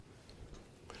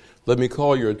Let me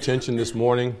call your attention this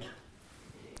morning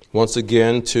once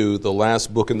again to the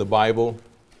last book in the Bible,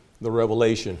 the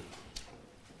Revelation.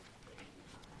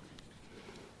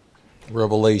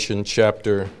 Revelation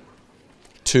chapter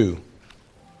 2.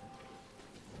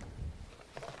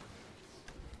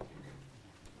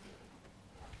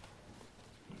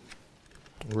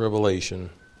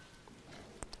 Revelation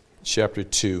chapter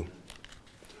 2.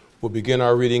 We'll begin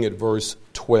our reading at verse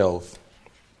 12.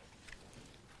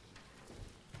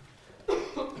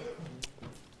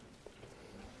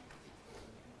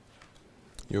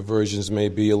 Your versions may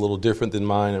be a little different than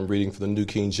mine. I'm reading from the New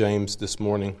King James this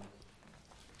morning.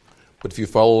 But if you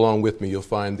follow along with me, you'll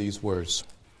find these words.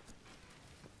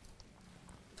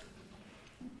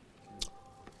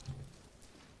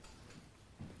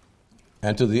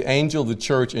 And to the angel of the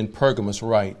church in Pergamus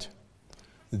write,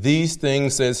 These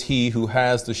things says he who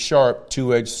has the sharp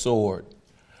two-edged sword.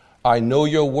 I know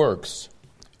your works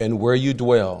and where you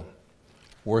dwell,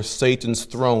 where Satan's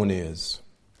throne is.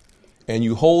 And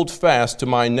you hold fast to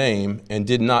my name and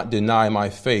did not deny my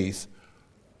faith,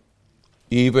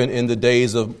 even in the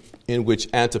days in which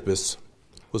Antipas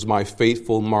was my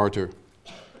faithful martyr,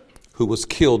 who was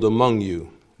killed among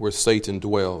you where Satan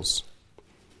dwells.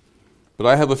 But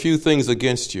I have a few things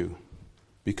against you,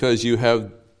 because you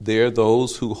have there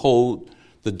those who hold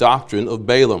the doctrine of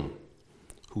Balaam,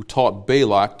 who taught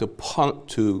Balak to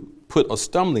put a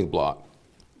stumbling block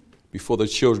before the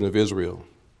children of Israel,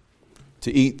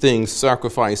 to eat things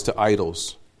sacrificed to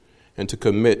idols, and to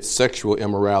commit sexual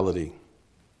immorality.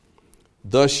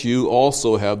 Thus you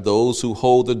also have those who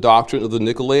hold the doctrine of the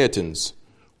Nicolaitans,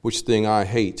 which thing I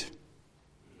hate.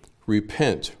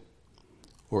 Repent,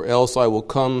 or else I will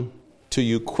come to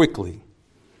you quickly,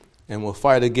 and will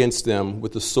fight against them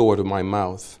with the sword of my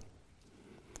mouth.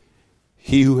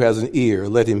 He who has an ear,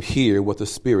 let him hear what the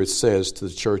Spirit says to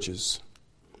the churches.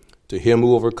 To him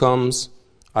who overcomes,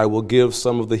 I will give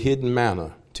some of the hidden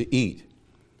manna to eat,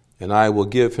 and I will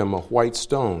give him a white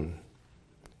stone,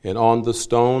 and on the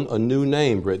stone a new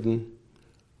name written,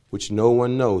 which no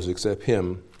one knows except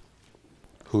him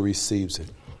who receives it.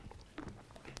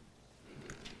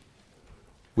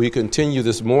 We continue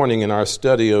this morning in our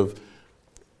study of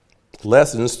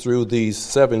lessons through these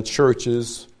 7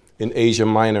 churches in Asia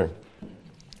Minor.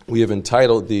 We have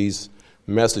entitled these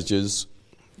messages,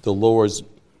 The Lord's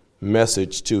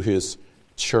Message to His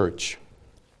Church.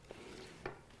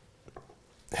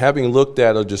 Having looked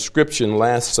at a description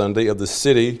last Sunday of the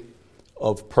city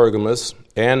of Pergamus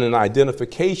and an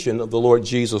identification of the Lord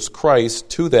Jesus Christ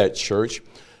to that church,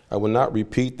 I will not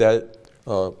repeat that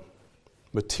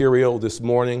material this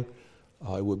morning.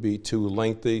 It would be too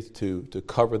lengthy to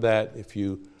cover that. If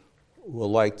you would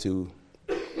like to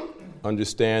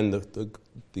understand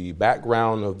the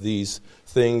background of these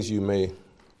things, you may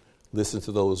listen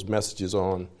to those messages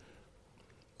on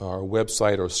our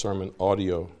website or sermon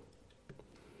audio.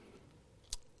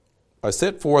 I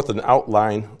set forth an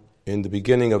outline in the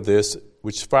beginning of this,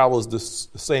 which follows the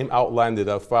same outline that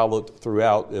I've followed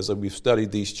throughout as we've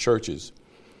studied these churches.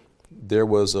 There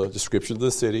was a description of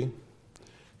the city,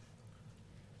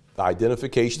 the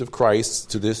identification of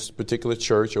Christ to this particular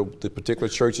church or the particular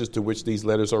churches to which these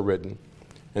letters are written.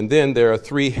 And then there are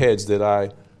 3 heads that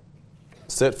I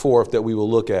set forth that we will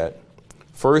look at.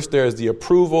 First, there's the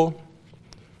approval.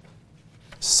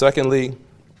 Secondly,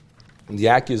 the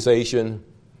accusation,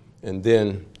 and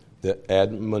then the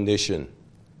admonition.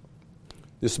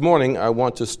 This morning, I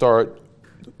want to start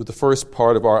with the first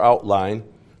part of our outline,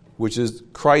 which is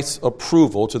Christ's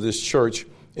approval to this church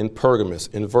in Pergamus,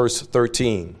 in verse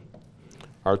 13.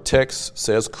 Our text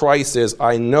says, Christ says,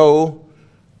 I know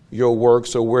your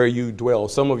works or where you dwell.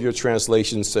 Some of your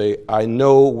translations say, I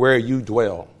know where you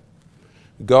dwell.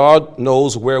 God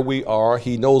knows where we are.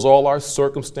 He knows all our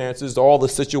circumstances, all the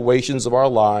situations of our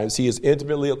lives. He is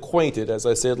intimately acquainted, as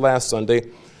I said last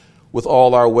Sunday, with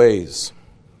all our ways.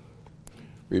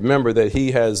 Remember that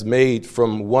he has made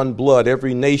from one blood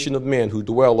every nation of men who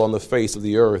dwell on the face of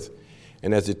the earth,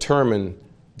 and has determined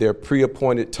their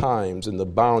pre-appointed times and the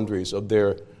boundaries of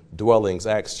their dwellings.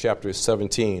 Acts chapter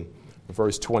 17,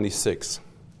 verse 26.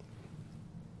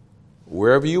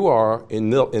 Wherever you are in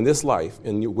this life,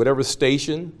 in whatever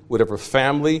station, whatever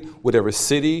family, whatever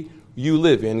city you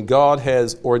live in, God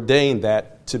has ordained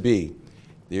that to be.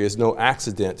 There is no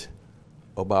accident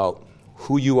about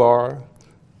who you are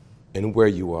and where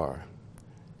you are.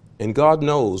 And God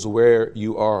knows where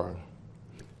you are.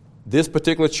 This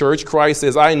particular church, Christ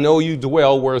says, I know you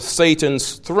dwell where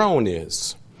Satan's throne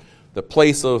is, the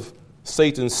place of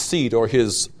Satan's seat or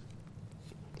his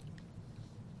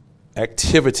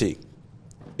activity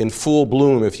in full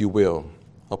bloom, if you will,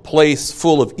 a place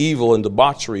full of evil and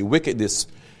debauchery, wickedness,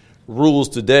 rules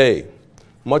today,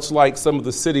 much like some of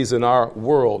the cities in our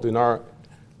world, in our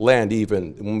land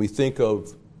even. When we think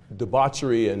of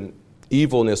debauchery and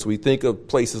evilness, we think of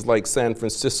places like San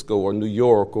Francisco or New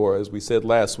York, or as we said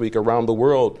last week, around the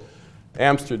world,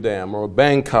 Amsterdam or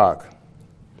Bangkok,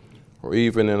 or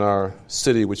even in our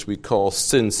city, which we call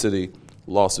Sin City,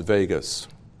 Las Vegas.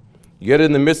 Yet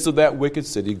in the midst of that wicked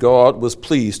city, God was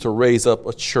pleased to raise up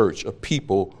a church, a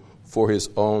people for his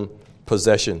own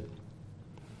possession.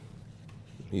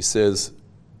 He says,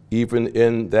 even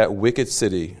in that wicked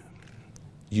city,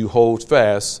 you hold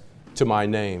fast to my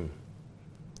name,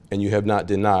 and you have not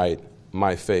denied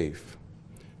my faith.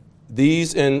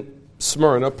 These in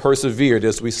Smyrna persevered,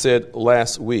 as we said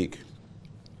last week.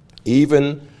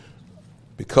 Even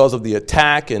because of the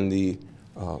attack and the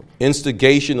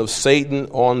instigation of Satan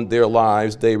on their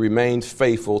lives, they remained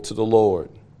faithful to the Lord.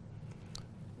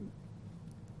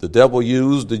 The devil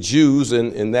used the Jews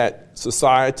in that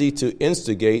society to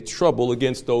instigate trouble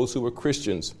against those who were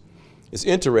Christians. It's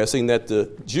interesting that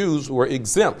the Jews were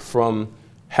exempt from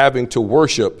having to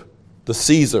worship the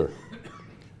Caesar.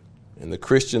 And the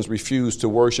Christians refused to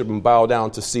worship and bow down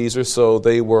to Caesar, so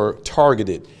they were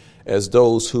targeted as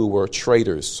those who were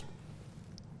traitors.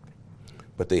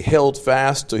 But they held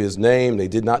fast to his name. They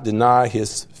did not deny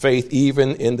his faith,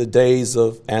 even in the days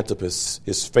of Antipas,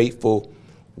 his faithful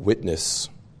witness.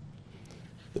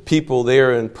 The people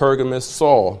there in Pergamus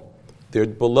saw their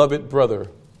beloved brother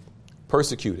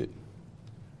persecuted,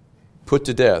 put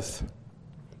to death,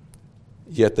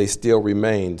 yet they still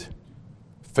remained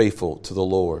faithful to the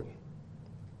Lord,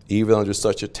 even under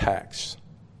such attacks.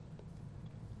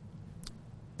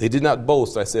 They did not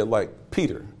boast, I said, like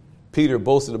Peter. Peter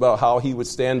boasted about how he would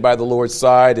stand by the Lord's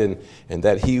side and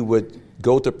that he would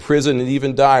go to prison and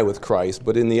even die with Christ.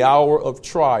 But in the hour of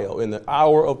trial, in the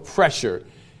hour of pressure,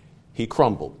 he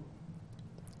crumbled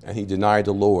and he denied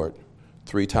the Lord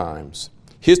 3 times.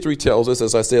 History tells us,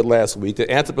 as I said last week,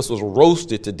 that Antipas was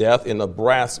roasted to death in a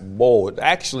brass bowl. It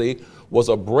actually was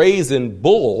a brazen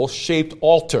bull-shaped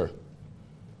altar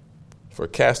for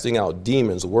casting out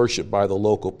demons worshipped by the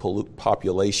local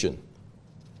population.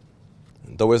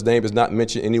 Though his name is not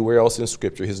mentioned anywhere else in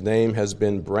Scripture, his name has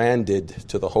been branded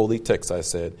to the holy text, I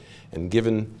said, and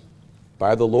given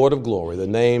by the Lord of glory, the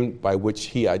name by which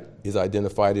he is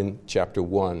identified in chapter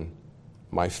 1,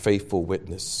 my faithful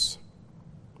witness.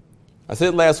 I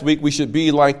said last week we should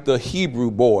be like the Hebrew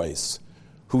boys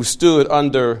who stood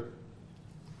under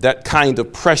that kind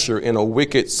of pressure in a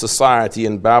wicked society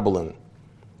in Babylon.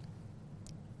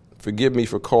 Forgive me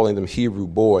for calling them Hebrew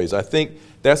boys. I think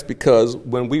that's because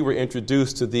when we were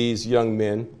introduced to these young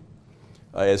men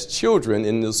as children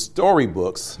in the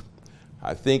storybooks,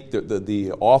 I think that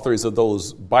the authors of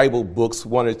those Bible books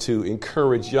wanted to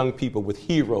encourage young people with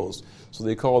heroes, so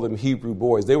they called them Hebrew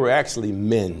boys. They were actually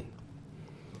men,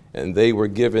 and they were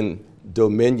given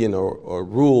dominion or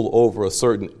rule over a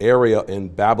certain area in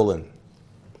Babylon.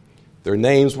 Their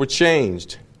names were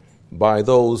changed by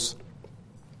those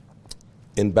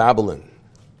in Babylon.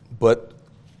 But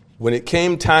when it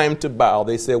came time to bow,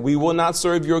 they said, we will not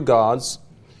serve your gods,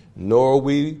 nor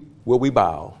will we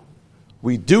bow.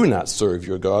 We do not serve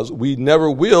your gods. We never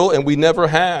will, and we never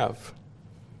have.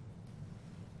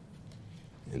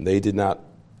 And they did not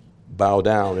bow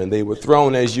down, and they were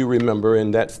thrown, as you remember,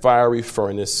 in that fiery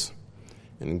furnace.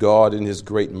 And God, in his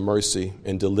great mercy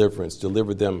and deliverance,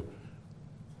 delivered them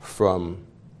from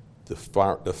the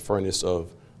furnace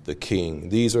of the king.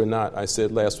 These are not, I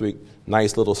said last week,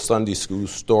 nice little Sunday school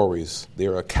stories. They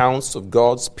are accounts of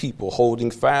God's people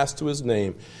holding fast to his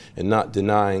name and not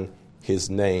denying his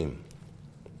name.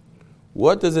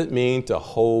 What does it mean to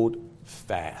hold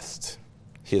fast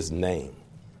his name?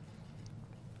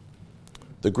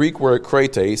 The Greek word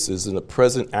krates is in the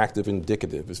present active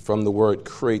indicative. It's from the word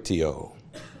kratio.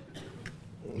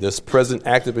 This present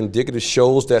active indicative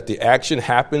shows that the action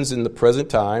happens in the present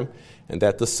time and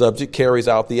that the subject carries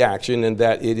out the action and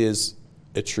that it is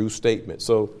a true statement.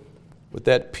 So with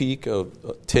that peak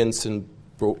of tense and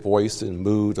voice and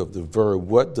mood of the verb,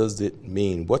 what does it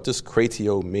mean? What does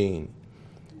kratio mean?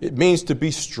 It means to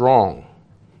be strong,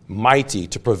 mighty,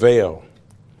 to prevail.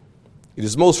 It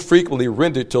is most frequently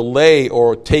rendered to lay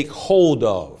or take hold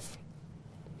of.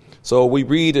 So we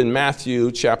read in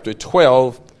Matthew chapter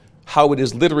 12 how it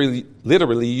is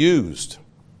literally used.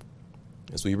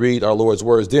 As we read our Lord's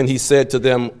words, then he said to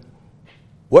them,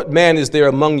 what man is there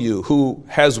among you who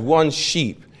has one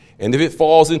sheep, and if it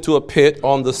falls into a pit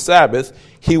on the Sabbath,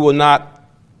 he will not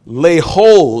lay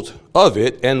hold of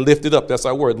it and lift it up? That's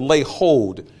our word, lay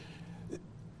hold.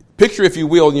 Picture, if you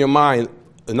will, in your mind,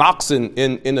 an oxen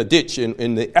in a ditch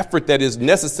and the effort that is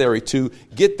necessary to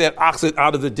get that oxen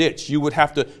out of the ditch. You would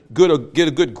have to get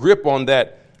a good grip on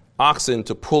that oxen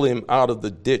to pull him out of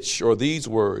the ditch. Or these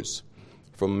words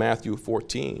from Matthew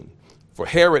 14. For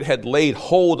Herod had laid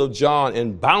hold of John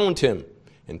and bound him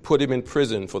and put him in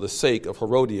prison for the sake of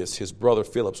Herodias, his brother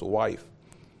Philip's wife.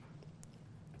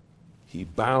 He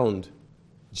bound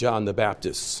John the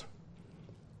Baptist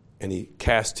and he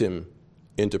cast him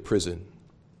into prison.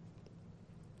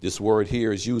 This word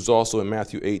here is used also in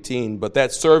Matthew 18. But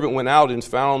that servant went out and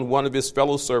found one of his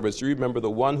fellow servants. You remember the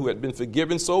one who had been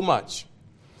forgiven so much,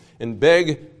 and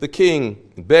begged the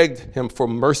king, begged him for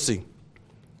mercy.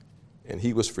 And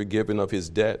he was forgiven of his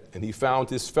debt. And he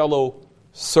found his fellow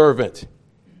servant.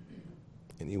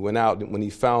 And he went out, and when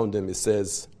he found him, it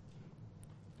says,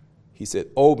 he said,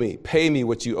 pay me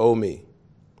what you owe me.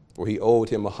 For he owed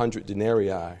him 100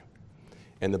 denarii.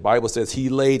 And the Bible says he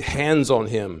laid hands on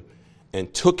him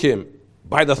and took him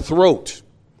by the throat,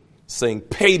 saying,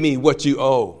 pay me what you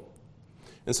owe.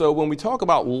 And so when we talk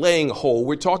about laying hold,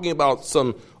 we're talking about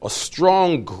a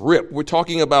strong grip. We're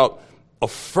talking about a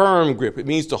firm grip. It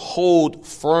means to hold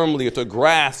firmly, or to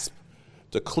grasp,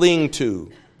 to cling to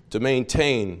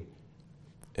maintain,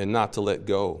 and not to let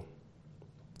go.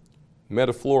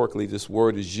 Metaphorically, this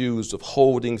word is used of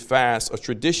holding fast a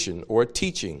tradition or a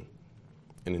teaching.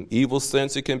 In an evil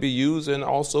sense, it can be used, and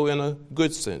also in a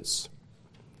good sense.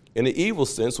 In the evil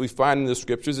sense, we find in the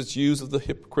scriptures it's used of the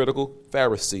hypocritical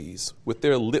Pharisees with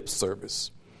their lip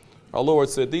service. Our Lord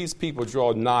said, these people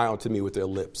draw nigh unto me with their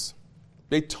lips.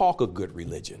 They talk a good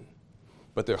religion,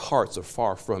 but their hearts are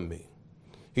far from me.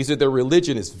 He said their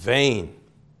religion is vain.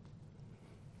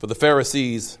 For the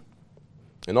Pharisees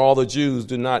and all the Jews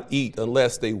do not eat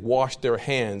unless they wash their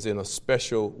hands in a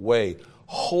special way,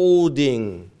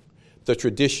 holding the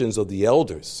traditions of the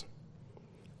elders.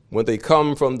 When they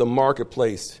come from the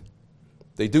marketplace,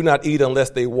 they do not eat unless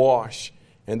they wash.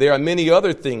 And there are many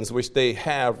other things which they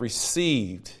have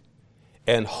received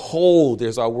and hold,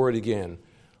 there's our word again,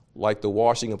 like the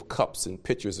washing of cups and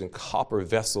pitchers and copper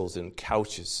vessels and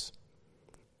couches.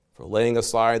 For laying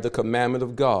aside the commandment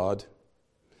of God,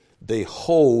 they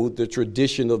hold the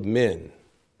tradition of men,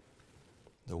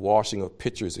 the washing of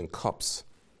pitchers and cups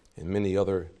and many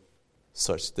other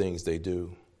such things they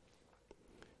do.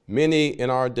 Many in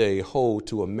our day hold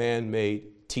to a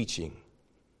man-made teaching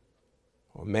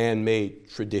or man-made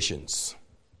traditions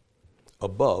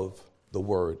above the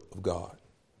Word of God.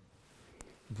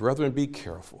 Brethren, be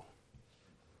careful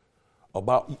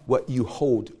about what you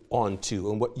hold on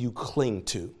to and what you cling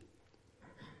to.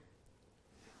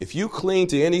 If you cling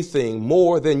to anything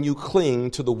more than you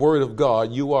cling to the Word of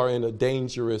God, you are in a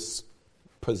dangerous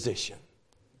position.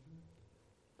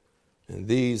 And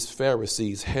these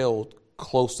Pharisees held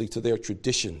closely to their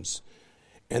traditions,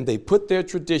 and they put their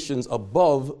traditions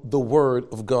above the Word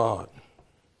of God.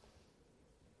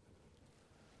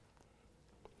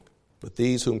 But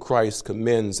these whom Christ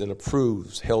commends and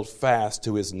approves held fast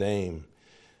to his name.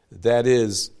 That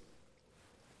is,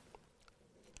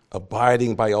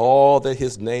 abiding by all that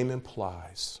his name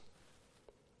implies.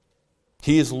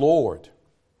 He is Lord.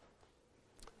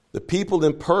 The people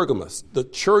in Pergamus, the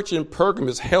church in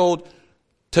Pergamus, held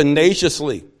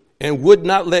tenaciously and would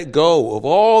not let go of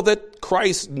all that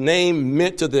Christ's name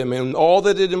meant to them and all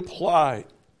that it implied.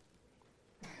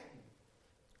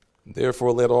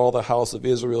 Therefore, let all the house of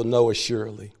Israel know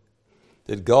assuredly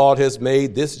that God has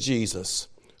made this Jesus,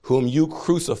 whom you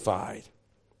crucified,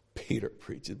 Peter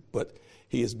preached, but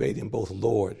he has made him both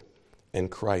Lord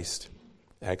and Christ.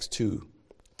 Acts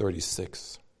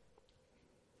 2:36.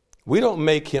 We don't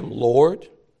make him Lord.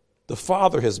 The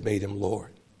Father has made him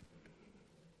Lord.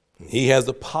 He has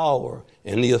the power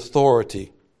and the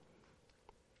authority.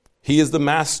 He is the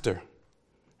master.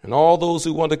 And all those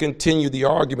who want to continue the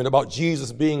argument about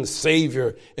Jesus being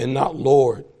Savior and not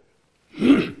Lord,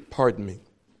 pardon me,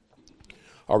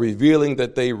 are revealing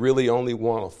that they really only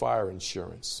want a fire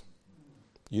insurance.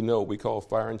 You know what we call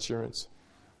fire insurance?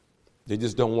 They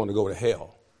just don't want to go to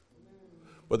hell.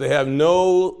 But they have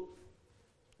no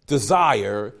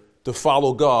desire to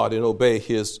follow God and obey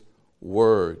his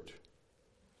word.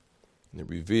 And it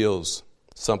reveals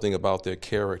something about their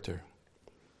character.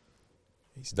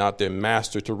 He's not their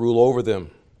master to rule over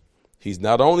them. He's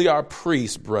not only our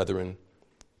priest, brethren,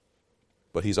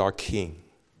 but he's our king.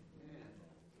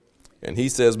 And he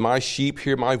says, my sheep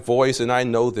hear my voice, and I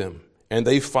know them, and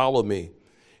they follow me.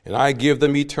 And I give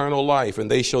them eternal life, and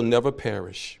they shall never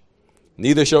perish.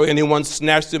 Neither shall anyone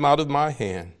snatch them out of my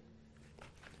hand.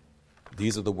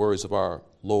 These are the words of our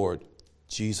Lord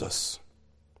Jesus.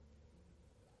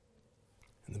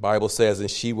 And the Bible says, and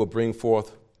she will bring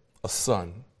forth a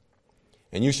son,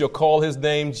 and you shall call his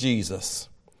name Jesus,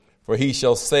 for he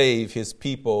shall save his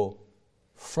people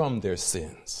from their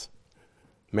sins.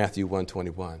 Matthew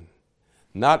 1:21.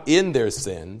 Not in their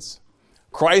sins.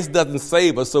 Christ doesn't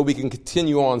save us so we can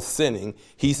continue on sinning.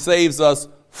 He saves us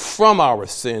from our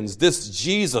sins. This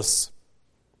Jesus.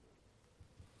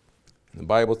 The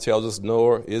Bible tells us,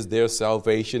 nor is there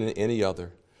salvation in any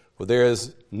other, for there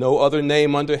is no other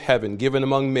name under heaven given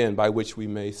among men by which we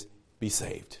may be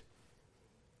saved.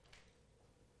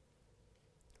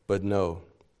 But know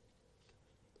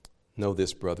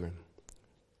this, brethren.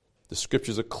 The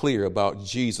scriptures are clear about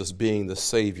Jesus being the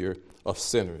Savior of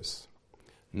sinners.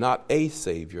 Not a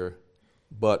Savior,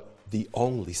 but the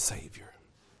only Savior.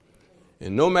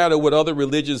 And no matter what other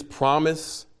religions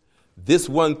promise, this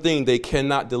one thing they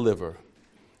cannot deliver: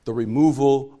 the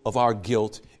removal of our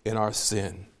guilt and our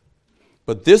sin.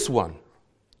 But this one,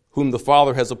 whom the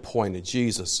Father has appointed,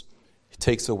 Jesus,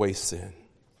 takes away sin.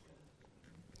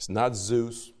 It's not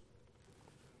Zeus,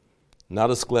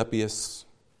 not Asclepius,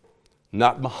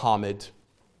 not Muhammad.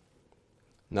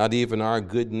 Not even our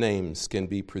good names can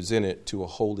be presented to a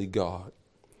holy God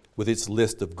with its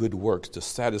list of good works to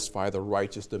satisfy the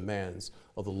righteous demands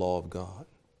of the law of God.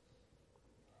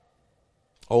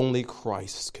 Only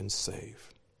Christ can save.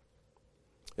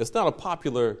 It's not a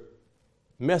popular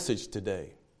message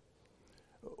today.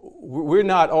 We're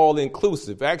not all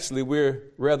inclusive. Actually,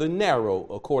 we're rather narrow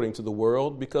according to the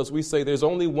world, because we say there's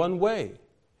only one way.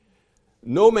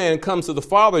 No man comes to the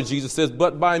Father, Jesus says,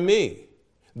 but by me.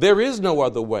 There is no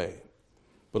other way.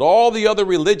 But all the other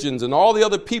religions and all the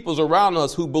other peoples around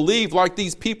us who believe like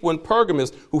these people in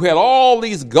Pergamus, who had all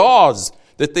these gods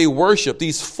that they worship,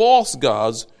 these false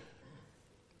gods,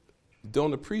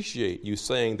 don't appreciate you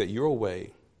saying that your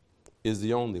way is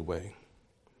the only way.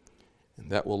 And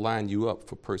that will line you up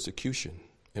for persecution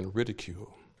and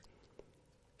ridicule.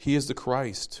 He is the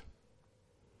Christ.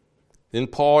 Then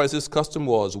Paul, as his custom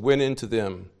was, went into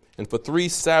them, and for 3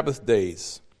 Sabbath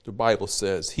days, the Bible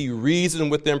says, he reasoned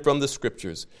with them from the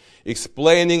scriptures,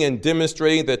 explaining and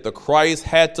demonstrating that the Christ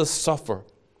had to suffer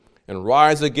and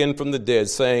rise again from the dead,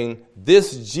 saying,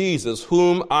 this Jesus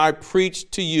whom I preach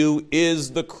to you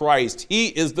is the Christ. He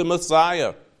is the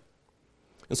Messiah.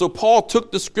 And so Paul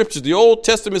took the scriptures, the Old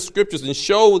Testament scriptures, and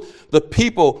showed the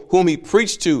people whom he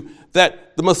preached to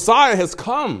that the Messiah has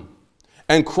come.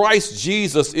 And Christ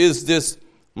Jesus is this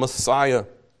Messiah.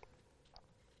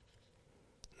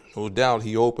 No doubt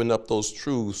he opened up those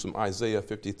truths from Isaiah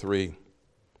 53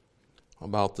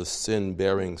 about the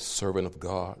sin-bearing servant of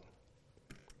God.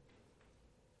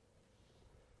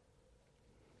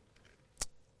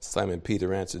 Simon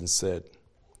Peter answered and said,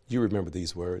 you remember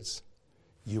these words,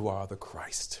 you are the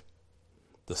Christ,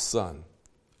 the Son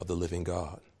of the living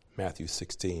God. Matthew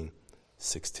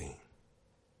 16:16.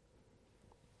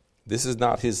 This is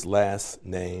not his last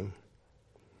name,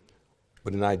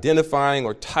 but an identifying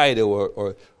or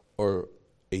title or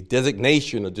a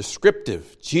designation, a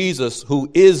descriptive. Jesus,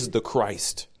 who is the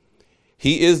Christ.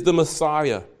 He is the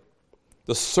Messiah,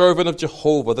 the servant of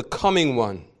Jehovah, the coming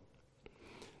one.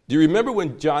 Do you remember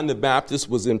when John the Baptist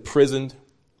was imprisoned?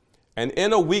 And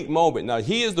in a weak moment, now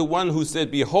he is the one who said,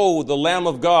 behold, the Lamb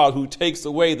of God who takes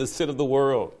away the sin of the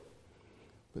world.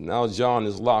 But now John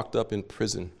is locked up in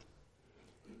prison.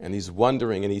 And he's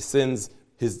wondering, and he sends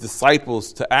his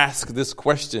disciples to ask this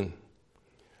question.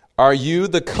 Are you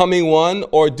the coming one,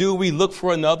 or do we look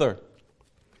for another?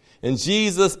 And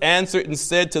Jesus answered and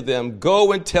said to them,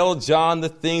 go and tell John the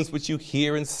things which you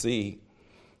hear and see.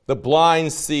 The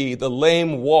blind see, the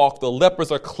lame walk, the lepers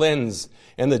are cleansed,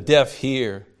 and the deaf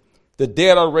hear. The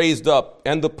dead are raised up,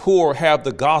 and the poor have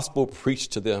the gospel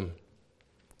preached to them.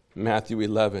 Matthew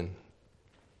 11.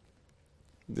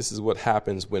 This is what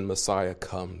happens when Messiah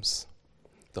comes,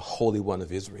 the Holy One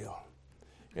of Israel.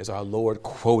 As our Lord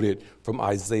quoted from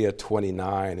Isaiah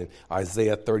 29 and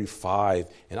Isaiah 35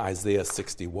 and Isaiah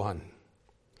 61.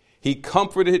 He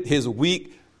comforted his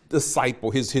weak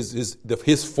disciple,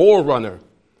 his forerunner,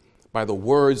 by the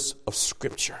words of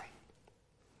Scripture.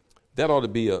 That ought to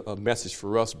be a message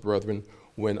for us, brethren,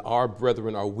 when our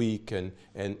brethren are weak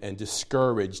and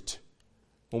discouraged.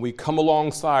 When we come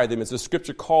alongside them, as the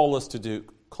Scripture calls us to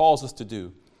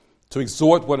do, to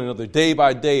exhort one another day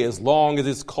by day, as long as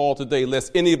it's called today, lest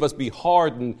any of us be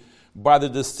hardened by the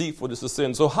deceitfulness of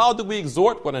sin. So how do we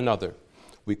exhort one another?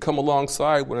 We come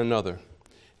alongside one another,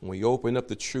 and we open up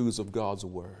the truths of God's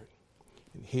word.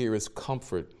 And here is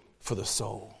comfort for the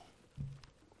soul.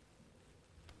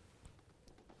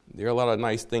 There are a lot of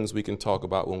nice things we can talk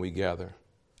about when we gather.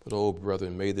 But, oh,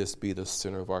 brethren, may this be the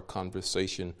center of our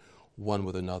conversation one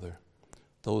with another.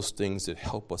 Those things that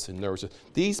help us and nourish us.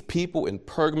 These people in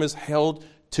Pergamus held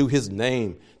to his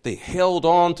name. They held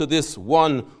on to this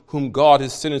one whom God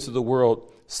has sent into the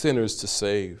world, sinners to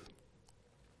save.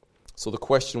 So the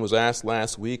question was asked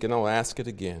last week, and I'll ask it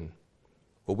again.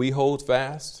 Will we hold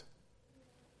fast?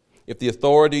 If the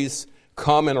authorities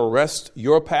come and arrest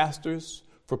your pastors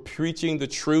for preaching the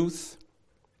truth,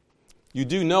 you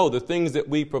do know the things that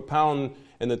we propound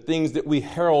and the things that we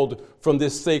herald from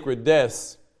this sacred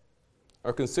desk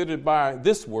are considered by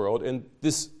this world and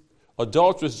this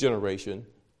adulterous generation,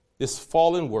 this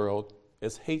fallen world,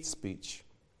 as hate speech.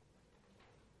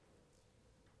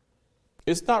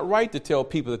 It's not right to tell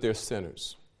people that they're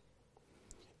sinners.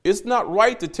 It's not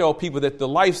right to tell people that the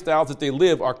lifestyles that they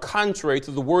live are contrary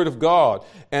to the Word of God,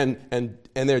 and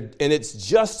its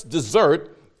just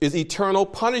desert is eternal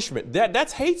punishment.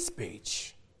 That's hate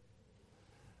speech.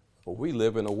 But we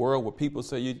live in a world where people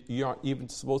say you aren't even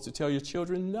supposed to tell your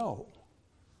children no,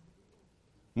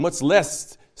 much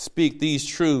less speak these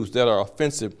truths that are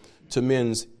offensive to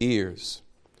men's ears.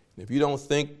 And if you don't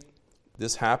think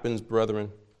this happens,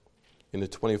 brethren, in the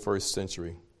 21st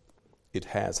century, it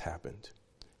has happened.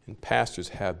 And pastors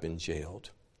have been jailed.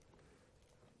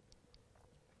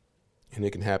 And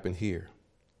it can happen here.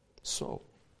 So,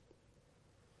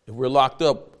 if we're locked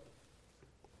up,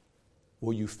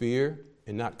 will you fear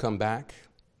and not come back?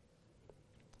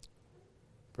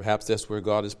 Perhaps that's where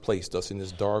God has placed us in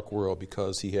this dark world,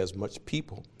 because he has much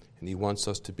people and he wants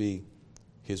us to be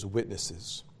his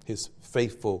witnesses, his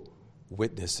faithful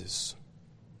witnesses.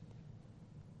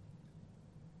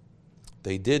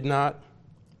 They did not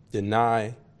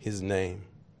deny his name.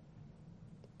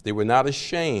 They were not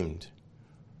ashamed.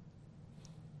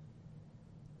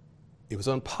 It was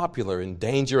unpopular and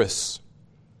dangerous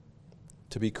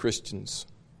to be Christians.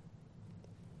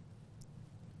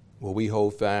 Will we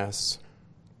hold fast?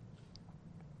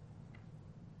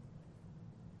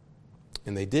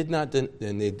 And they did not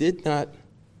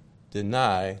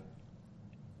deny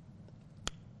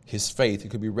his faith. It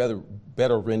could be rather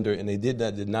better rendered, and they did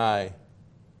not deny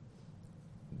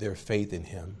their faith in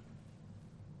him.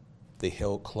 They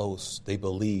held close. They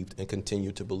believed and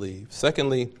continued to believe.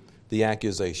 Secondly, the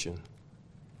accusation.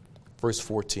 Verse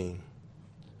 14.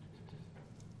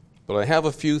 But I have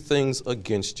a few things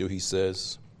against you, he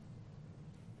says.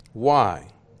 Why?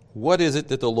 What is it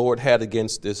that the Lord had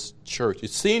against this church?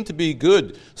 It seemed to be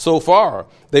good so far.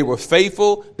 They were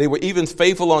faithful. They were even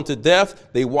faithful unto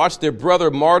death. They watched their brother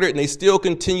martyred, and they still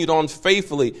continued on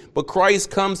faithfully. But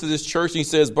Christ comes to this church and he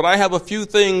says, but I have a few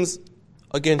things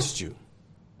against you.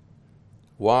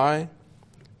 Why?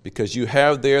 Because you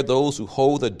have there those who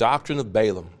hold the doctrine of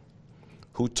Balaam,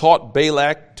 who taught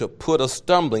Balak to put a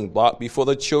stumbling block before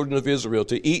the children of Israel,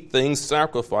 to eat things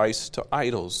sacrificed to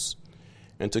idols,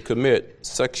 and to commit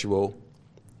sexual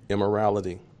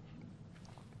immorality.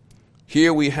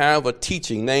 Here we have a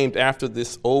teaching named after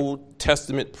this Old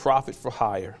Testament prophet for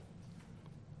hire.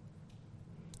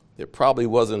 There probably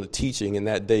wasn't a teaching in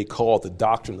that day called the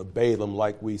doctrine of Balaam,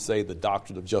 like we say the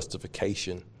doctrine of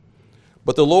justification.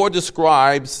 But the Lord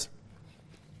describes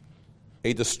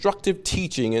a destructive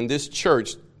teaching in this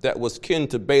church that was kin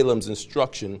to Balaam's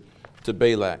instruction to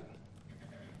Balak.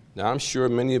 Now, I'm sure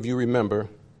many of you remember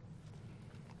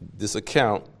this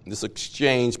account, this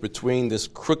exchange between this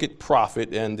crooked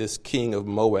prophet and this king of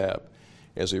Moab,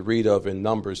 as we read of in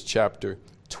Numbers chapter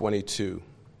 22.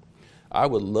 I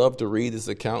would love to read this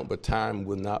account, but time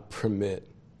will not permit.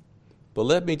 But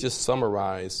let me just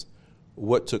summarize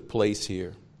what took place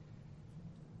here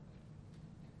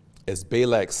as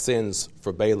Balak sins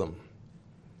for Balaam.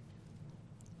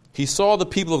 He saw the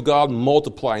people of God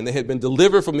multiplying. They had been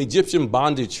delivered from Egyptian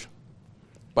bondage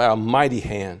by a mighty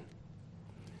hand.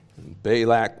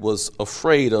 Balak was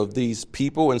afraid of these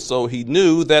people, and so he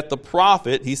knew that the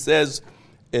prophet, he says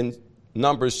in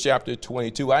Numbers chapter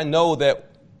 22, I know that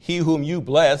he whom you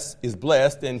bless is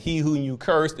blessed, and he whom you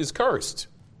curse is cursed.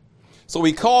 So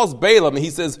he calls Balaam, and he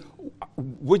says,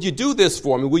 would you do this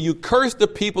for me? Will you curse the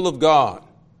people of God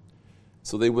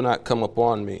so they will not come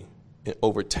upon me and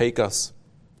overtake us?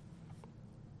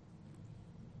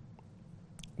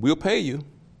 We'll pay you.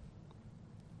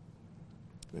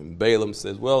 And Balaam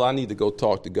says, well, I need to go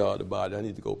talk to God about it. I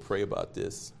need to go pray about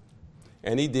this.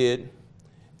 And he did.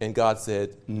 And God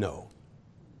said, no.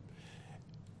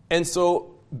 And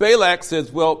so Balak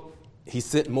says, well, he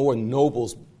sent more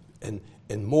nobles and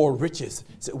more riches.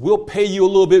 He said, we'll pay you a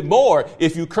little bit more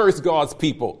if you curse God's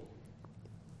people.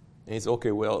 And he said,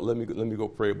 okay, well, let me go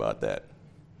pray about that.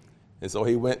 And so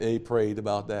he went and he prayed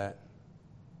about that.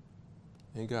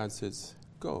 And God says,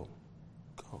 go.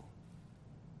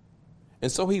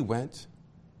 And so he went.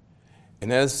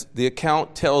 And as the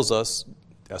account tells us,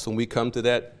 that's when we come to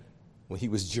that, when he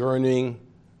was journeying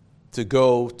to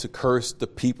go to curse the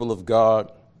people of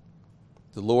God,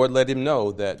 the Lord let him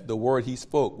know that the word he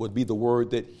spoke would be the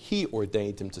word that he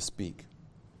ordained him to speak.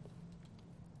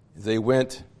 As they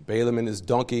went, Balaam and his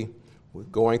donkey were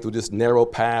going through this narrow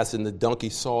pass, and the donkey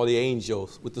saw the angel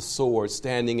with the sword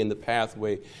standing in the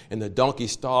pathway, and the donkey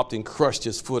stopped and crushed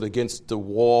his foot against the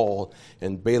wall,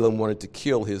 and Balaam wanted to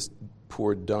kill his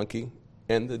poor donkey,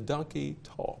 and the donkey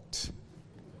talked.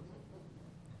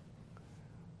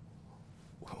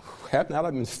 Have not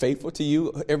I been faithful to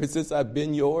you ever since I've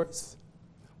been yours?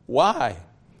 Why?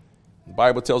 The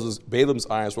Bible tells us Balaam's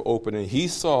eyes were open, and he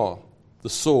saw the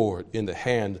sword in the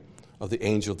hand of the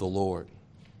angel of the Lord.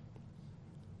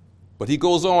 But he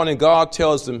goes on, and God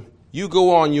tells him, you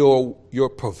go on your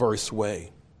perverse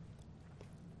way.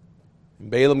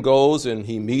 And Balaam goes, and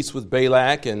he meets with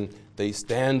Balak, and they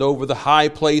stand over the high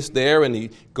place there, and he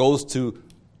goes to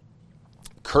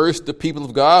curse the people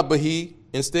of God, but he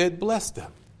instead blessed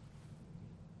them.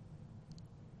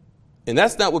 And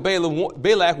that's not what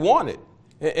Balak wanted.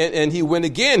 And he went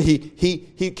again.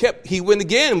 He went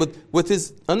again with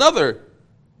his another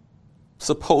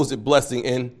supposed blessing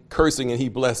and cursing, and he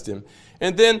blessed him.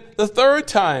 And then the third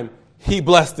time he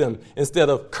blessed them instead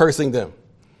of cursing them.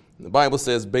 The Bible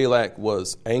says Balak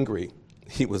was angry.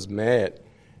 He was mad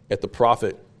at the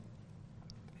prophet.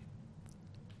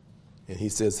 And he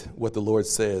says, what the Lord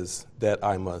says, that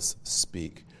I must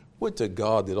speak. Would to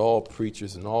God that all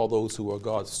preachers and all those who are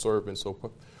God's servants or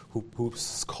who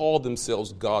call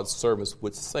themselves God's servants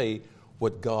would say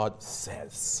what God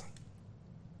says.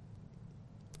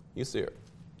 You see,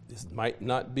 this might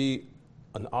not be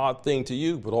an odd thing to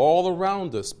you, but all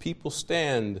around us, people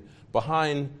stand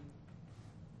behind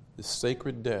the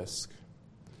sacred desk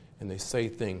and they say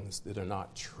things that are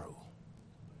not true.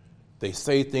 They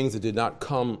say things that did not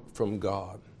come from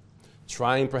God,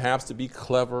 trying perhaps to be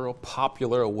clever or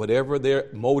popular or whatever their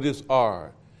motives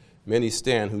are. Many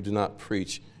stand who do not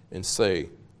preach and say,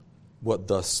 what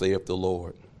thus saith the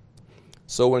Lord.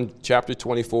 So in chapter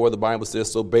 24, the Bible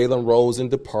says, so Balaam rose and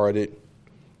departed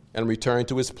and returned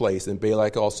to his place, and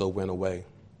Balak also went away.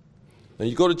 Now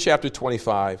you go to chapter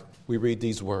 25, we read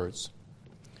these words.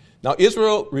 Now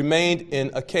Israel remained in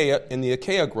the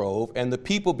Achaia grove, and the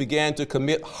people began to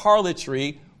commit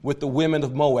harlotry with the women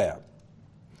of Moab.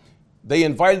 They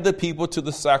invited the people to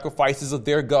the sacrifices of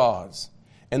their gods,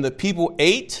 and the people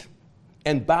ate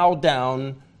and bowed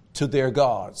down to their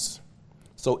gods.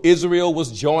 So Israel was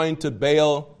joined to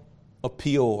Baal of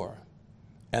Peor,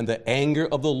 and the anger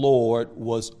of the Lord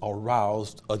was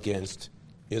aroused against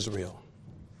Israel.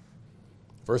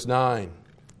 Verse 9,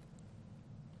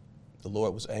 the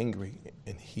Lord was angry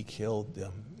and he killed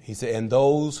them. He said, and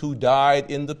those who died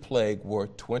in the plague were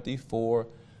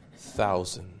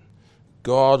 24,000.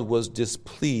 God was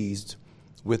displeased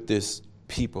with this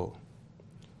people.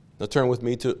 Now turn with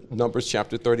me to Numbers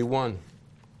chapter 31.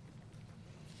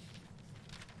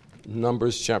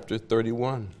 Numbers chapter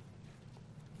 31.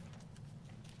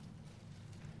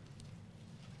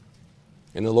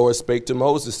 And the Lord spake to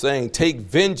Moses, saying, take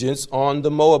vengeance on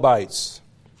the Moabites,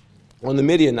 on the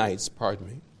Midianites, pardon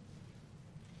me.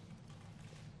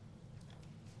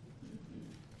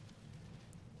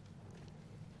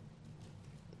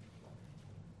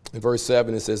 In verse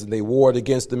 7 it says, and they warred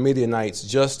against the Midianites,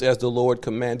 just as the Lord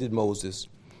commanded Moses,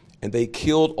 and they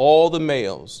killed all the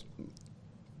males.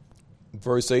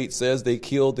 Verse 8 says, they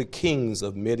killed the kings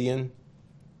of Midian,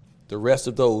 the rest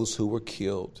of those who were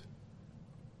killed.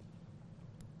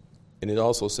 And it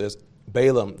also says,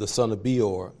 Balaam, the son of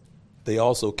Beor, they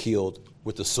also killed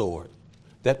with the sword.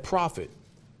 That prophet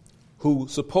who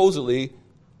supposedly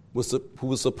was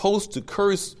supposed to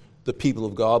curse the people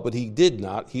of God, but he did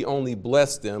not. He only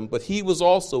blessed them, but he was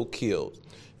also killed.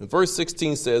 And verse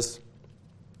 16 says,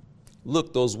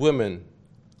 look, those women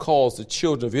caused the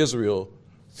children of Israel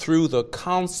through the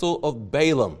counsel of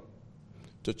Balaam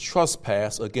to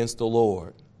trespass against the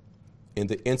Lord in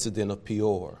the incident of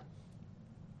Peor.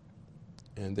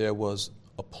 And there was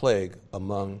a plague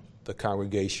among the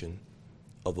congregation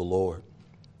of the Lord.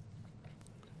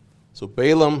 So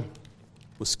Balaam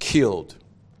was killed.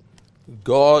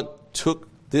 God took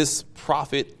this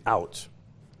prophet out,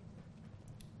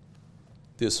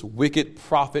 this wicked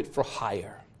prophet for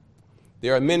hire.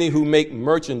 There are many who make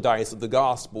merchandise of the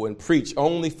gospel and preach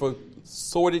only for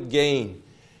sordid gain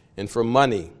and for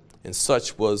money, and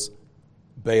such was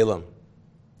Balaam.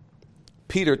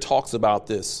 Peter talks about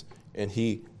this, and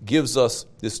he gives us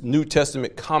this New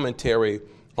Testament commentary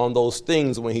on those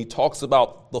things when he talks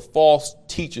about the false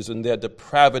teachers and their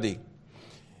depravity.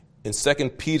 In 2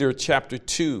 Peter chapter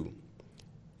 2,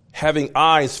 having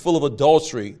eyes full of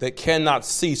adultery that cannot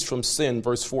cease from sin,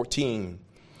 verse 14,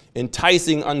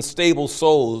 enticing unstable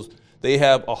souls. They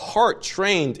have a heart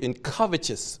trained in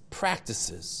covetous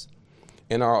practices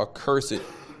and are accursed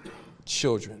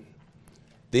children.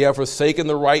 They have forsaken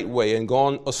the right way and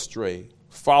gone astray,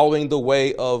 following the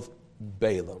way of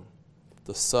Balaam,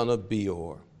 the son of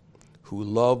Beor, who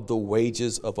loved the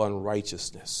wages of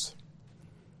unrighteousness.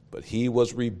 But he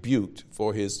was rebuked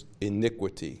for his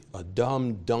iniquity. A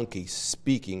dumb donkey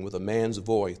speaking with a man's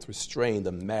voice restrained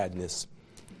the madness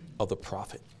of the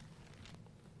prophet.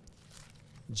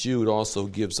 Jude also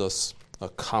gives us a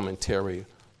commentary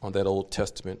on that Old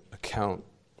Testament account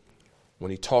when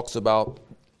he talks about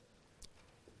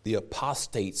the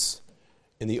apostates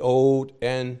in the Old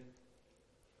and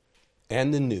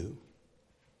the New.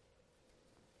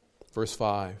 Verse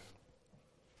 5.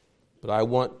 But I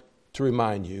want to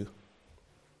remind you,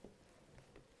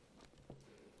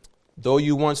 though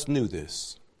you once knew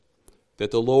this,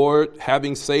 that the Lord,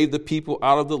 having saved the people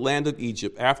out of the land of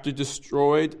Egypt, after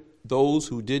destroyed those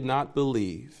who did not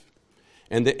believe,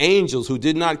 and the angels who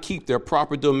did not keep their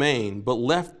proper domain, but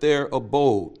left their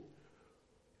abode,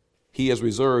 he has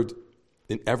reserved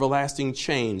in everlasting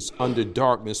chains under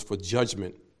darkness for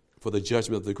judgment, for the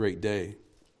judgment of the great day.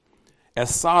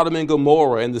 As Sodom and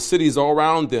Gomorrah and the cities all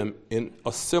around them in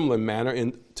a similar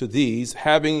manner to these,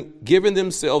 having given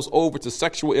themselves over to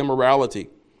sexual immorality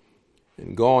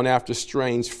and gone after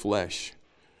strange flesh,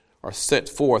 are set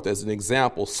forth as an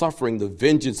example, suffering the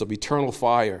vengeance of eternal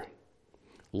fire.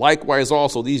 Likewise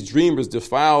also, these dreamers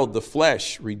defile the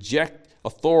flesh, reject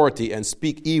authority, and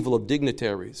speak evil of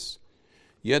dignitaries.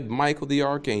 Yet Michael the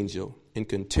archangel, in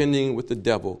contending with the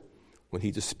devil, when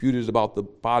he disputed about the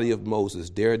body of Moses,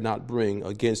 dared not bring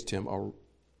against him a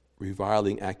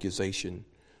reviling accusation,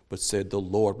 but said, the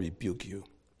Lord rebuke you.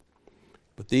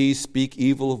 But these speak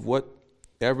evil of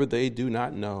whatever they do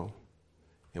not know,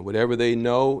 and whatever they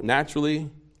know naturally,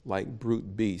 like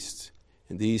brute beasts.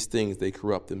 In these things they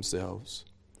corrupt themselves.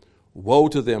 Woe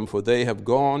to them, for they have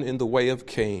gone in the way of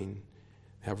Cain,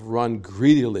 have run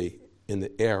greedily in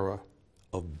the error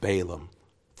of Balaam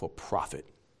for profit,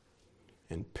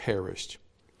 and perished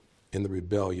in the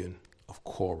rebellion of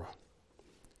Korah.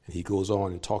 And he goes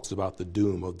on and talks about the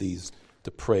doom of these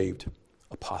depraved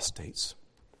apostates.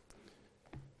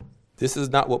 This is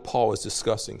not what Paul is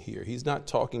discussing here. He's not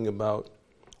talking about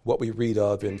what we read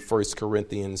of in 1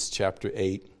 Corinthians chapter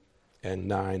 8 and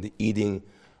 9, the eating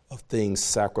of things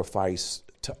sacrificed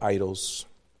to idols.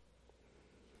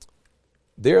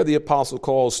 There the apostle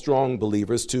calls strong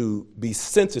believers to be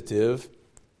sensitive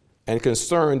and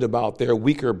concerned about their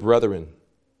weaker brethren.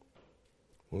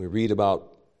 When we read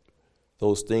about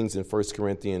those things in 1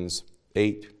 Corinthians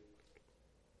 8,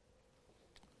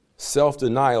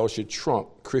 self-denial should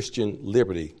trump Christian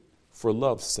liberty for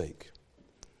love's sake.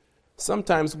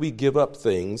 Sometimes we give up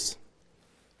things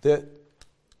that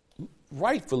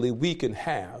rightfully we can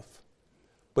have,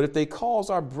 but if they cause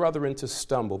our brethren to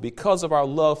stumble, because of our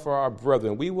love for our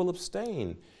brethren, we will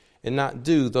abstain and not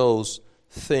do those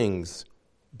things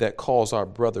that cause our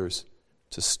brothers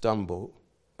to stumble.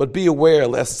 But be aware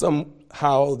lest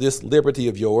somehow this liberty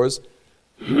of yours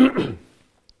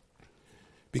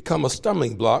become a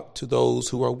stumbling block to those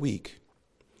who are weak.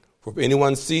 For if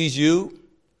anyone sees you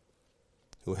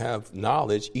who have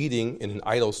knowledge eating in an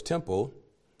idol's temple,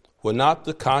 will not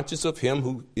the conscience of him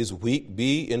who is weak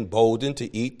be emboldened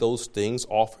to eat those things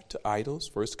offered to idols?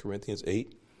 1 Corinthians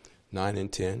 8, 9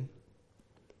 and 10.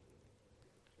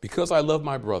 Because I love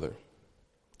my brother,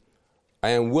 I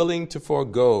am willing to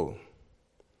forego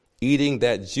eating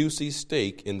that juicy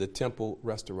steak in the temple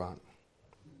restaurant.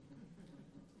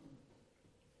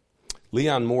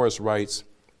 Leon Morris writes,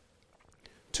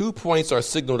 2 points are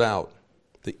signaled out: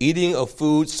 the eating of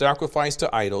food sacrificed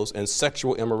to idols and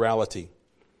sexual immorality.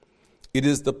 It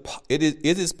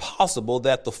is possible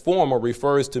that the former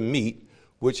refers to meat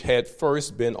which had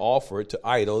first been offered to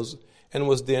idols and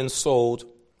was then sold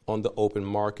on the open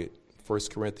market, 1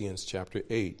 Corinthians chapter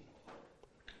 8.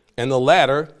 And the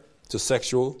latter to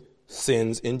sexual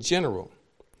sins in general.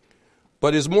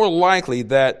 But it's more likely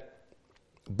that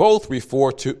both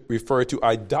refer to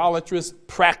idolatrous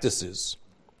practices,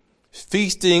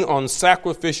 feasting on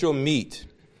sacrificial meat,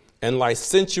 and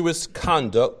licentious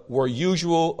conduct were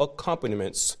usual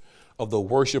accompaniments of the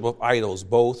worship of idols,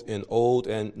 both in Old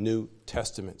and New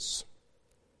Testaments.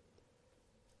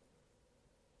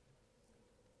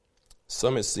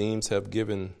 Some, it seems, have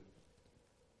given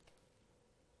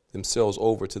themselves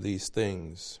over to these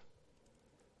things.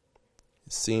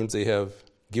 It seems they have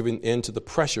given in to the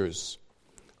pressures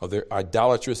of their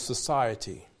idolatrous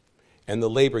society and the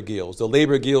labor guilds. The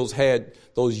labor guilds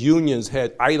those unions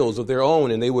had idols of their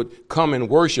own, and they would come and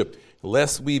worship,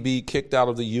 lest we be kicked out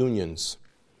of the unions.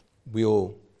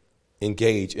 will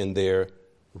engage in their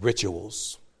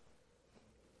rituals.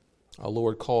 Our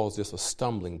Lord calls this a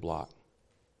stumbling block.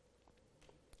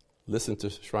 Listen to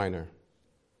Schreiner.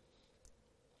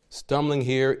 Stumbling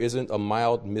here isn't a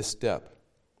mild misstep.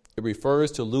 It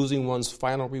refers to losing one's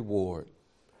final reward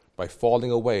by falling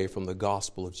away from the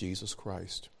gospel of Jesus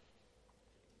Christ.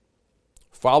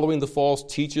 Following the false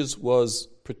teachers was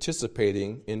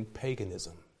participating in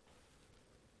paganism.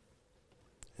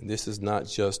 And this is not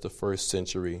just a first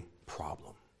century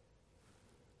problem.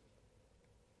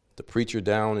 The preacher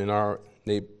down in our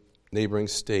neighboring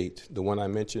state, the one I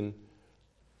mentioned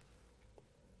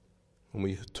when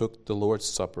we took the Lord's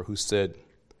Supper, who said,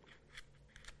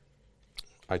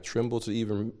 I tremble to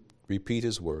even repeat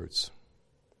his words.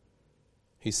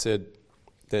 He said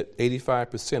that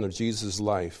 85% of Jesus'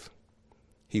 life,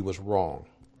 he was wrong.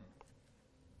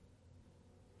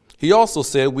 He also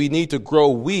said we need to grow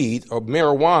weed or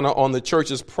marijuana on the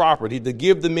church's property to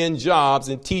give the men jobs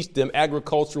and teach them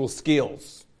agricultural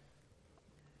skills.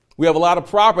 We have a lot of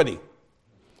property,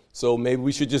 so maybe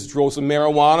we should just grow some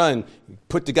marijuana and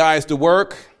put the guys to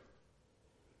work.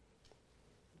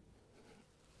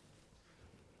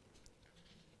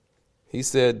 He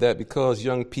said that because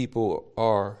young people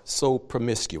are so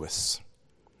promiscuous,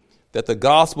 that the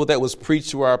gospel that was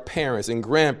preached to our parents and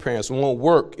grandparents won't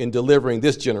work in delivering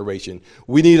this generation.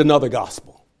 We need another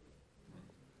gospel.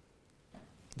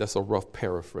 That's a rough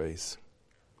paraphrase.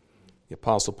 The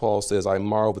Apostle Paul says, I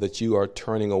marvel that you are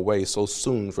turning away so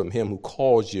soon from him who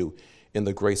called you in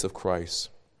the grace of Christ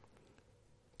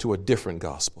to a different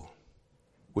gospel,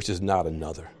 which is not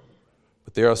another.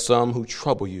 But there are some who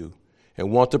trouble you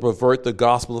and want to pervert the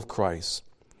gospel of Christ.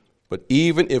 But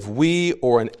even if we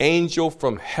or an angel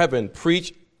from heaven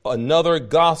preach another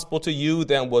gospel to you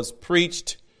than was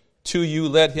preached to you,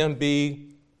 let him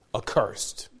be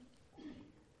accursed.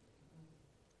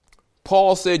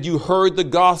 Paul said you heard the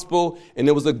gospel, and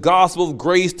it was the gospel of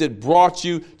grace that brought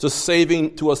you to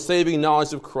a saving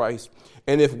knowledge of Christ.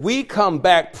 And if we come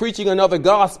back preaching another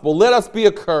gospel, let us be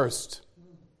accursed.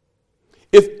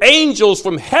 If angels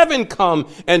from heaven come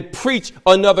and preach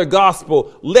another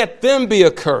gospel, let them be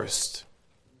accursed.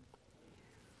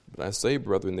 But I say,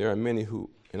 brethren, there are many who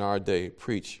in our day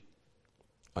preach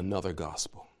another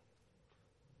gospel.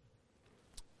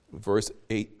 Verse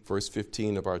 8, verse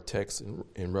 15 of our text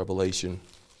in Revelation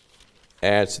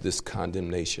adds to this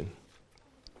condemnation.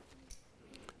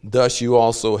 Thus you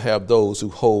also have those who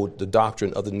hold the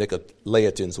doctrine of the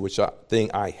Nicolaitans, which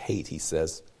I hate, he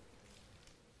says.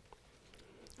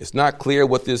 It's not clear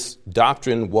what this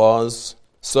doctrine was.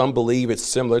 Some believe it's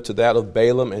similar to that of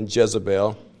Balaam and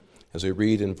Jezebel, as we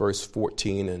read in verse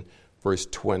 14 and verse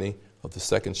 20 of the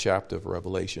second chapter of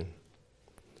Revelation.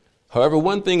 However,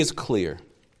 one thing is clear.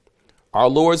 Our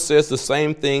Lord says the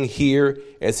same thing here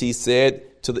as he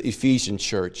said to the Ephesian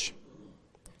church,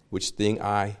 which thing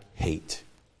I hate.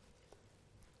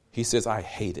 He says, I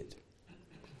hate it.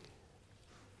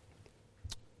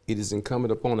 It is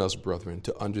incumbent upon us, brethren,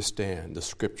 to understand the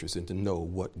scriptures and to know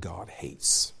what God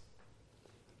hates.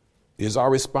 It is our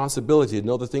responsibility to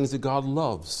know the things that God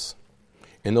loves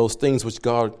and those things which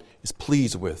God is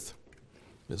pleased with.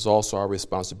 It is also our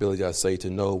responsibility, I say, to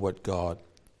know what God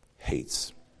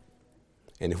hates.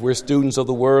 And if we're students of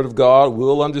the Word of God,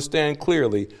 we'll understand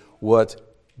clearly what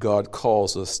God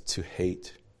calls us to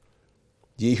hate.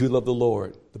 Ye who love the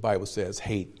Lord, the Bible says,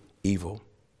 hate evil.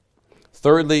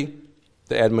 Thirdly,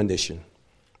 the admonition.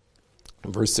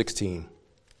 In verse 16.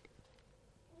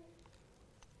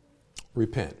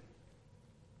 Repent.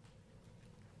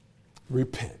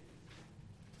 Repent.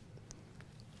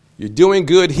 You're doing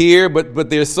good here, but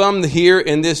there's some here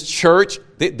in this church.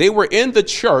 They were in the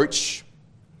church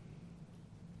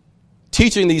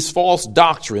teaching these false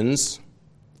doctrines,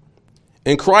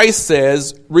 and Christ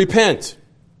says, repent.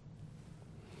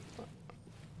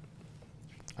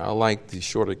 I like the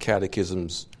Shorter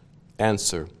Catechism's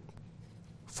answer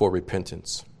for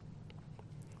repentance.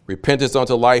 Repentance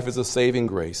unto life is a saving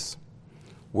grace,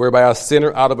 whereby a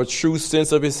sinner, out of a true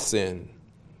sense of his sin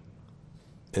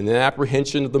and an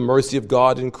apprehension of the mercy of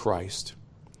God in Christ,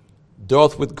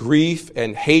 doth with grief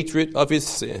and hatred of his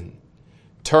sin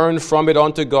turn from it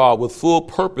unto God with full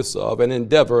purpose of and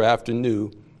endeavor after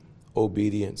new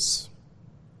obedience.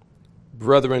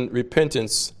 Brethren,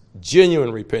 repentance,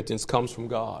 genuine repentance, comes from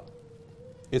God.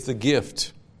 It's a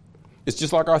gift. It's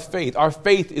just like our faith. Our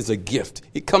faith is a gift.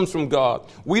 It comes from God.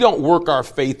 We don't work our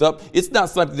faith up. It's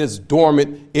not something that's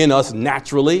dormant in us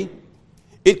naturally.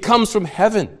 It comes from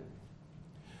heaven.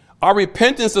 Our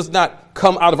repentance does not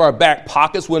come out of our back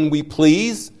pockets when we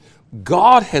please.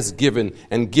 God has given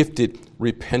and gifted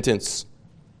repentance.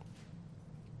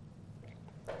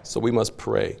 So we must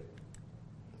pray.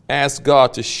 Ask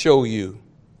God to show you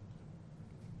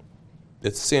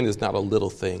that sin is not a little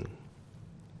thing,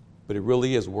 but it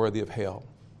really is worthy of hell.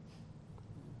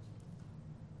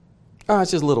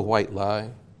 It's just a little white lie.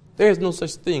 There is no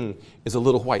such thing as a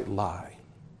little white lie.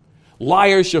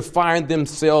 Liars shall find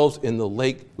themselves in the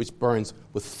lake which burns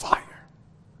with fire.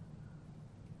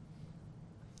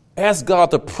 Ask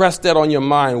God to press that on your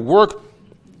mind.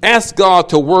 Ask God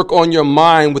to work on your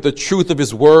mind with the truth of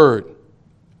his word.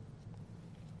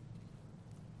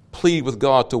 Plead with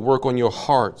God to work on your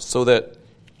heart so that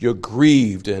you're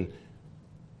grieved and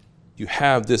you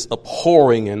have this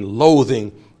abhorring and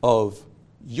loathing of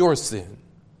your sin.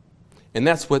 And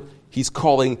that's what he's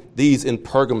calling these in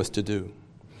Pergamus to do.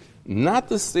 Not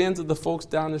the sins of the folks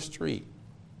down the street.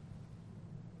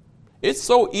 It's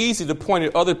so easy to point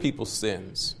at other people's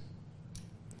sins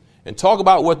and talk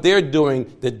about what they're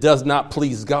doing that does not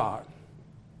please God.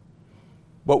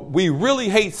 But we really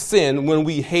hate sin when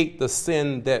we hate the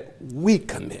sin that we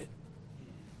commit.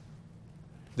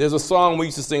 There's a song we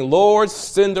used to sing, Lord,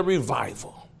 send a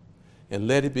revival and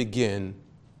let it begin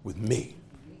with me.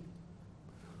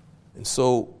 And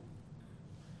so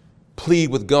plead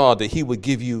with God that he would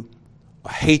give you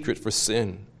a hatred for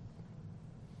sin.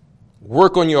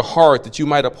 Work on your heart that you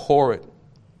might abhor it.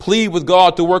 Plead with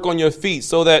God to work on your feet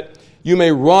so that you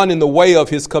may run in the way of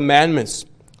his commandments,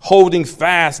 holding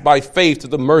fast by faith to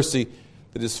the mercy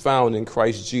that is found in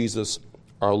Christ Jesus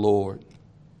our Lord.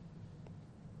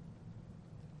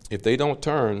 If they don't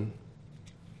turn,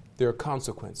 there are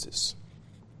consequences.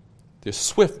 There's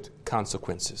swift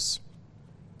consequences.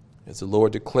 As the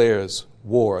Lord declares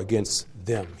war against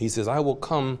them. He says, I will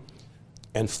come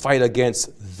and fight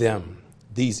against them,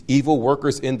 these evil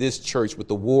workers in this church, with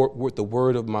the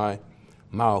word of my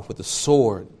mouth, with the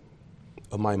sword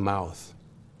of my mouth,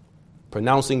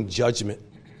 pronouncing judgment.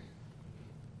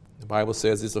 The Bible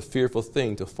says it's a fearful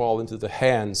thing to fall into the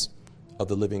hands of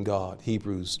the living God.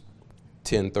 Hebrews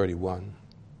 10:31.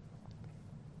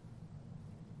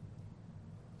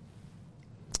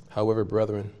 However,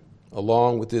 brethren,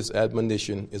 along with this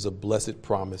admonition is a blessed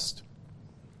promise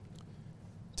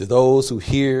to those who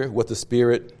hear what the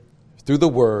Spirit, through the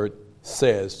Word,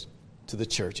 says to the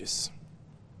churches.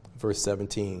 Verse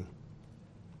 17.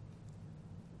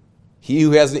 He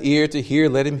who has an ear to hear,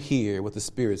 let him hear what the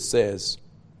Spirit says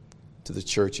to the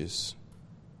churches.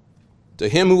 To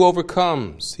him who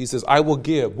overcomes, he says, I will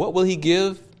give. What will he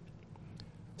give?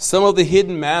 Some of the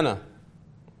hidden manna,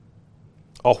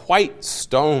 a white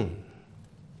stone,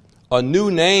 a new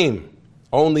name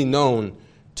only known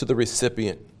to the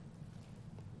recipient.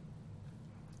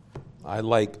 I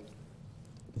like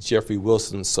Jeffrey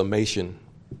Wilson's summation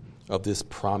of this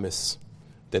promise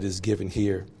that is given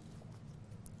here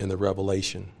in the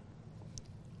Revelation.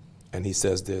 And he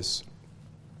says this: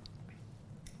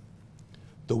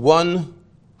 the one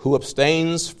who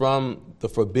abstains from the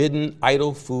forbidden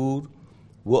idol food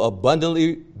will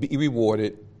abundantly be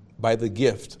rewarded by the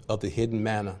gift of the hidden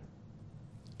manna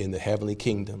in the heavenly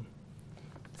kingdom.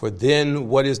 For then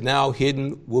what is now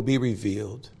hidden will be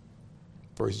revealed.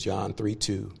 1 John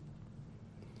 3:2.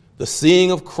 The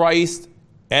seeing of Christ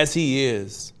as he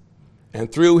is,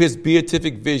 and through his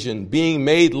beatific vision, being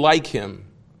made like him,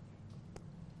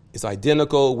 is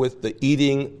identical with the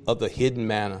eating of the hidden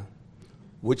manna,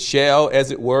 which shall,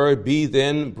 as it were, be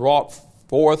then brought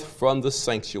forth from the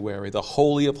sanctuary, the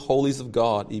holy of holies of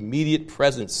God, immediate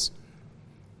presence,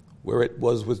 where it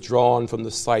was withdrawn from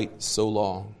the sight so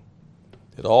long,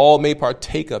 that all may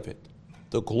partake of it.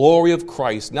 The glory of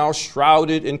Christ, now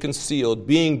shrouded and concealed,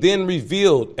 being then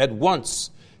revealed at once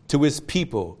to his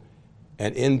people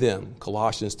and in them.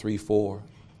 Colossians 3:4.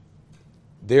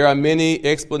 There are many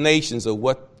explanations of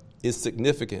what is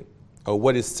significant, or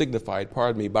what is signified,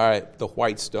 by the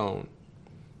white stone.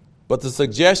 But the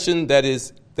suggestion that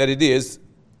it is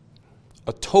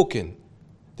a token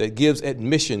that gives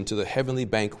admission to the heavenly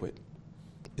banquet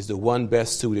is the one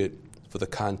best suited for the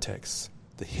context,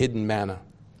 the hidden manna.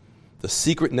 The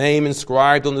secret name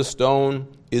inscribed on the stone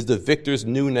is the victor's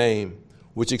new name,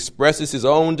 which expresses his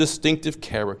own distinctive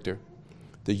character.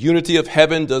 The unity of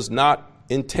heaven does not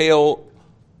entail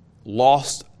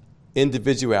lost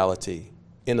individuality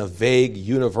in a vague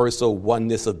universal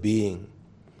oneness of being.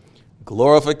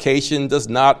 Glorification does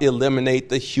not eliminate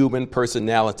the human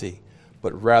personality,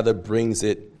 but rather brings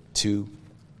it to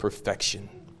perfection.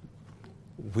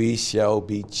 We shall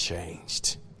be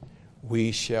changed.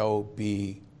 We shall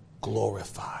be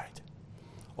glorified.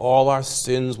 All our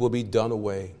sins will be done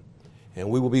away, and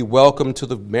we will be welcomed to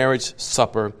the marriage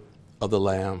supper of the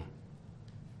Lamb.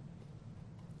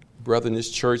 Brethren, this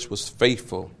church was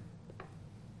faithful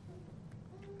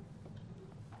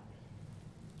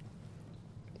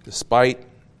despite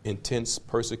intense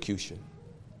persecution.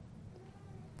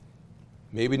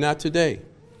 Maybe not today,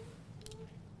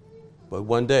 but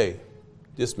one day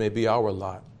this may be our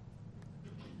lot.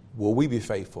 Will we be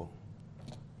faithful?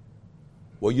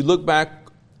 Will you look back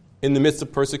in the midst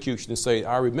of persecution and say,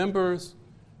 I remember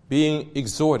being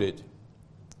exhorted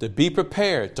to be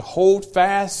prepared, to hold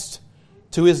fast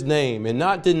to his name and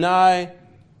not deny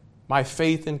my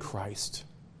faith in Christ?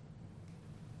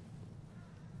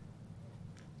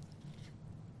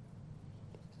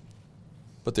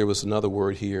 But there was another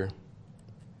word here.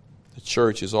 The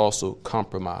church is also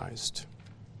compromised.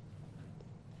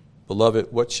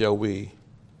 Beloved, what shall we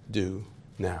do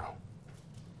now?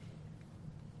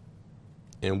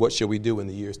 And what shall we do in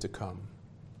the years to come?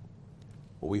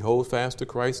 Will we hold fast to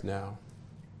Christ now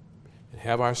and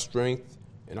have our strength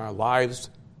and our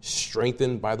lives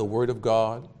strengthened by the Word of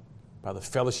God, by the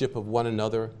fellowship of one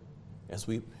another, as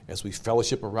we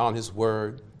fellowship around His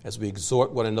Word, as we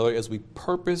exhort one another, as we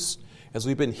purpose, as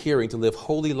we've been hearing, to live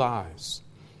holy lives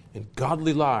and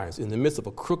godly lives in the midst of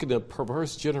a crooked and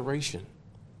perverse generation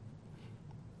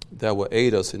that will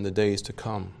aid us in the days to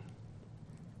come.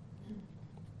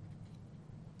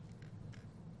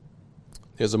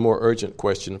 There's a more urgent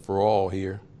question for all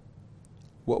here.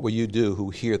 What will you do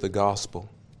who hear the gospel?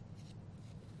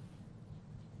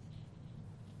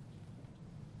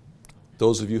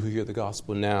 Those of you who hear the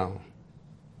gospel now,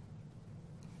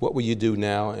 what will you do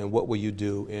now and what will you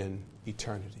do in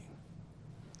eternity?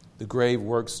 The grave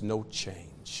works no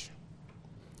change.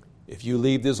 If you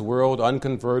leave this world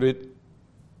unconverted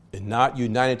and not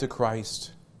united to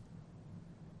Christ,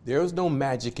 there is no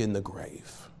magic in the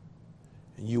grave.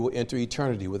 And you will enter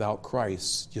eternity without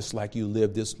Christ, just like you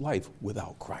lived this life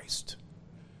without Christ.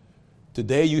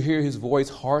 Today you hear his voice,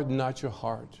 harden not your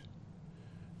heart.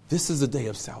 This is the day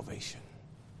of salvation.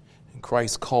 And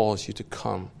Christ calls you to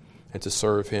come and to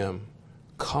serve him.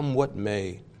 Come what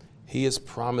may, he has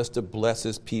promised to bless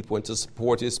his people and to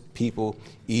support his people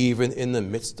even in the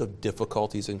midst of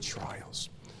difficulties and trials.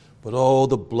 But all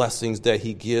the blessings that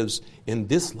he gives in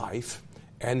this life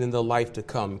and in the life to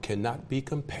come cannot be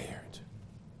compared.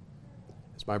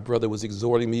 As my brother was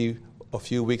exhorting me a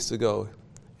few weeks ago,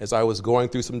 as I was going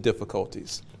through some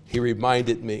difficulties, he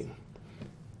reminded me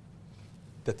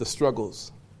that the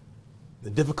struggles,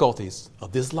 the difficulties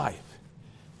of this life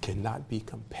cannot be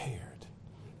compared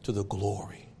to the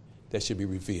glory that should be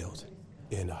revealed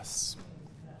in us.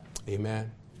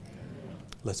 Amen.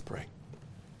 Let's pray.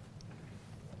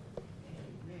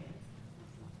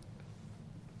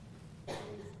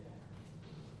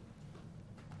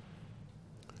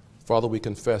 Father, we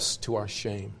confess to our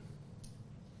shame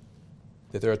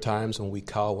that there are times when we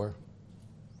cower.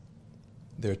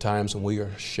 There are times when we are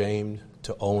ashamed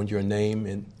to own your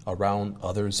name around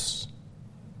others,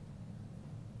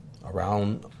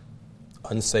 around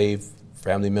unsaved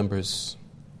family members,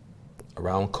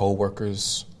 around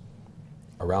co-workers,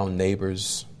 around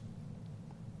neighbors.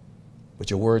 But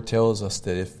your word tells us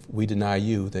that if we deny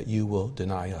you, that you will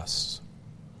deny us.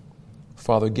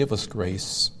 Father, give us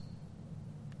grace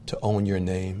to own your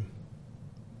name.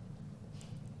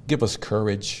 Give us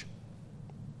courage.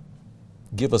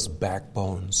 Give us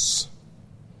backbones.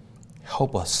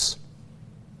 Help us,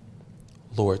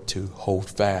 Lord, to hold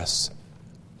fast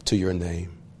to your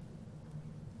name.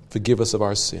 Forgive us of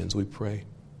our sins, we pray.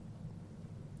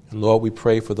 And Lord, we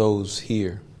pray for those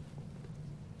here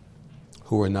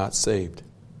who are not saved.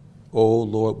 Oh,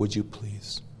 Lord, would you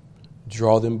please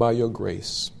draw them by your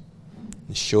grace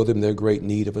and show them their great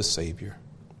need of a Savior.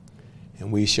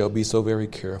 And we shall be so very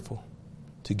careful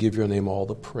to give your name all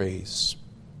the praise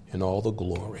and all the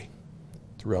glory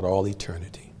throughout all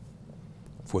eternity.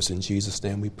 For it's in Jesus'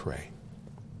 name we pray.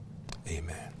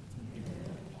 Amen.